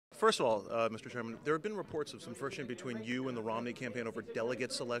First of all, Mr. Chairman, there have been reports of some friction between you and the Romney campaign over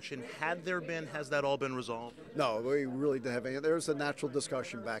delegate selection. Had there been, has that all been resolved? No, we really didn't have any. There was a natural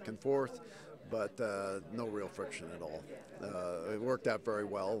discussion back and forth, but no real friction at all. It worked out very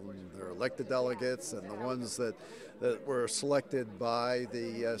well. There are elected delegates, and the ones that were selected by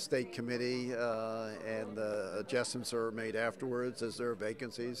the state committee, and adjustments are made afterwards as there are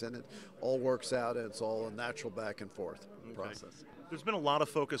vacancies, and it all works out, and it's all a natural back and forth process. There's been a lot of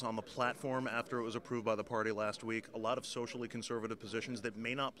focus on the platform after it was approved by the party last week, a lot of socially conservative positions that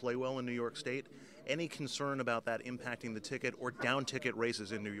may not play well in New York State. Any concern about that impacting the ticket or down-ticket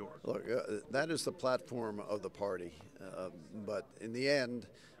races in New York? Look, that is the platform of the party, but in the end,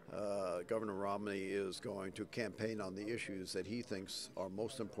 Governor Romney is going to campaign on the issues that he thinks are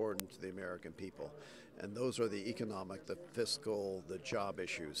most important to the American people. And those are the economic, the fiscal, the job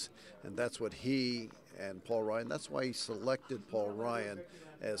issues. And that's what he and Paul Ryan, that's why he selected Paul Ryan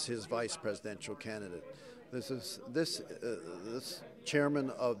as his vice presidential candidate. This chairman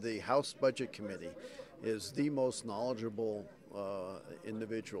of the House Budget Committee is the most knowledgeable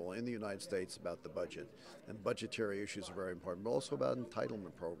individual in the United States about the budget, and budgetary issues are very important, but also about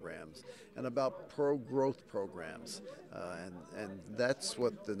entitlement programs and about pro-growth programs, and that's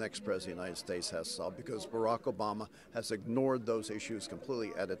what the next president of the United States has to solve, because Barack Obama has ignored those issues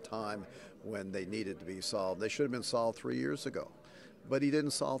completely at a time when they needed to be solved. They should have been solved 3 years ago, but he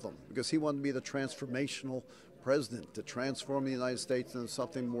didn't solve them because he wanted to be the transformational president to transform the United States into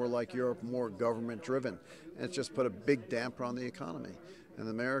something more like Europe, more government-driven. And it's just put a big damper on the economy. And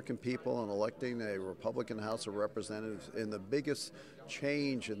the American people, in electing a Republican House of Representatives, in the biggest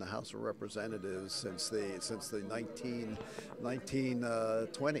change in the House of Representatives since the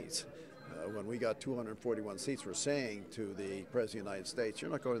 1920s, when we got 241 seats, we're saying to the President of the United States,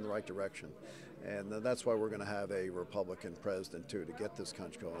 you're not going in the right direction. And that's why we're going to have a Republican president, too, to get this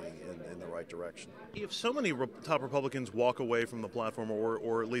country going in the right direction. If so many top Republicans walk away from the platform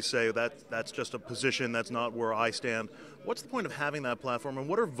or at least say that's just a position, that's not where I stand, what's the point of having that platform, and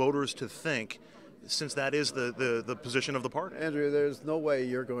what are voters to think, since that is the position of the party? Andrew, there's no way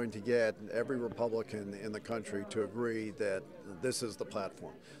you're going to get every Republican in the country to agree that this is the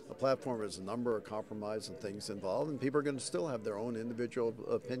platform. The platform is a number of compromise and things involved, and people are going to still have their own individual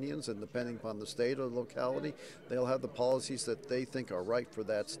opinions, and depending upon the state or the locality, they'll have the policies that they think are right for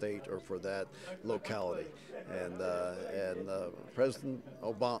that state or for that locality. And President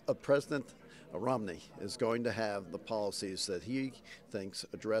Romney is going to have the policies that he thinks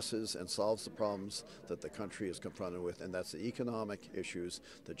addresses and solves the problems that the country is confronted with, and that's the economic issues,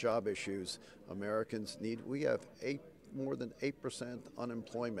 the job issues Americans need. We have more than 8%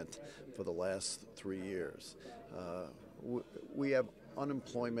 unemployment for the last 3 years. We have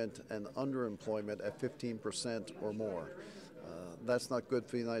unemployment and underemployment at 15% or more. That's not good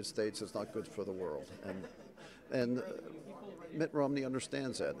for the United States. It's not good for the world. And Mitt Romney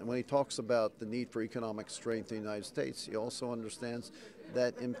understands that. And when he talks about the need for economic strength in the United States, he also understands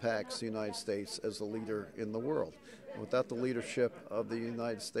that impacts the United States as a leader in the world. Without the leadership of the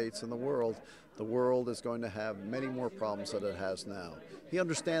United States in the world is going to have many more problems than it has now. He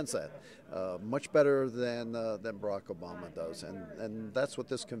understands that much better than Barack Obama does, and that's what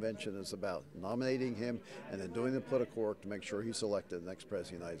this convention is about, nominating him and then doing the political work to make sure he's elected the next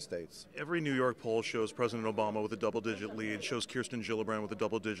president of the United States. Every New York poll shows President Obama with a double-digit lead, shows Kirsten Gillibrand with a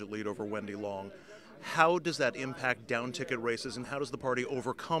double-digit lead over Wendy Long. How does that impact down-ticket races, and how does the party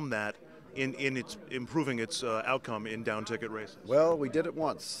overcome that in its improving its outcome in down-ticket races? Well, we did it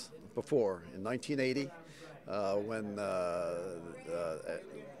once before, in 1980, when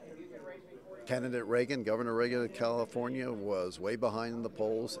candidate Reagan, Governor Reagan of California, was way behind in the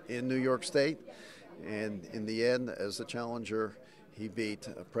polls in New York State. And in the end, as the challenger, he beat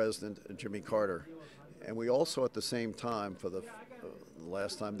President Jimmy Carter. And we also, at the same time, for the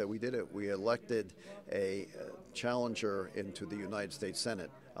last time that we did it, we elected a challenger into the United States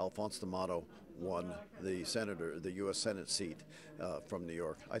Senate. Alphonse D'Amato won the U.S. Senate seat from New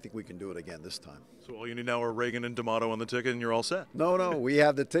York. I think we can do it again this time. So all you need now are Reagan and D'Amato on the ticket, and you're all set. No, we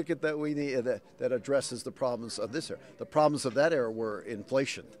have the ticket that we need that addresses the problems of this era. The problems of that era were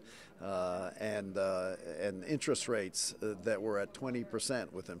inflation and interest rates that were at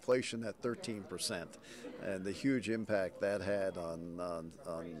 20%, with inflation at 13%, and the huge impact that had on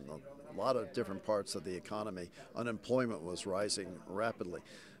a lot of different parts of the economy. Unemployment was rising rapidly.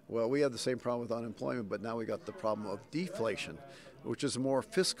 Well, we have the same problem with unemployment, but now we got the problem of deflation, which is more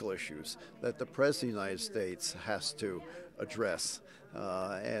fiscal issues that the President of the United States has to address.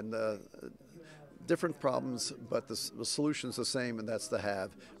 Different problems, but the solution's the same, and that's to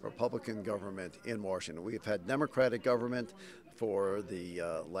have Republican government in Washington. We've had Democratic government for the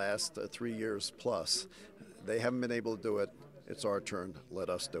last 3 years plus. They haven't been able to do it. It's our turn.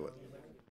 Let us do it.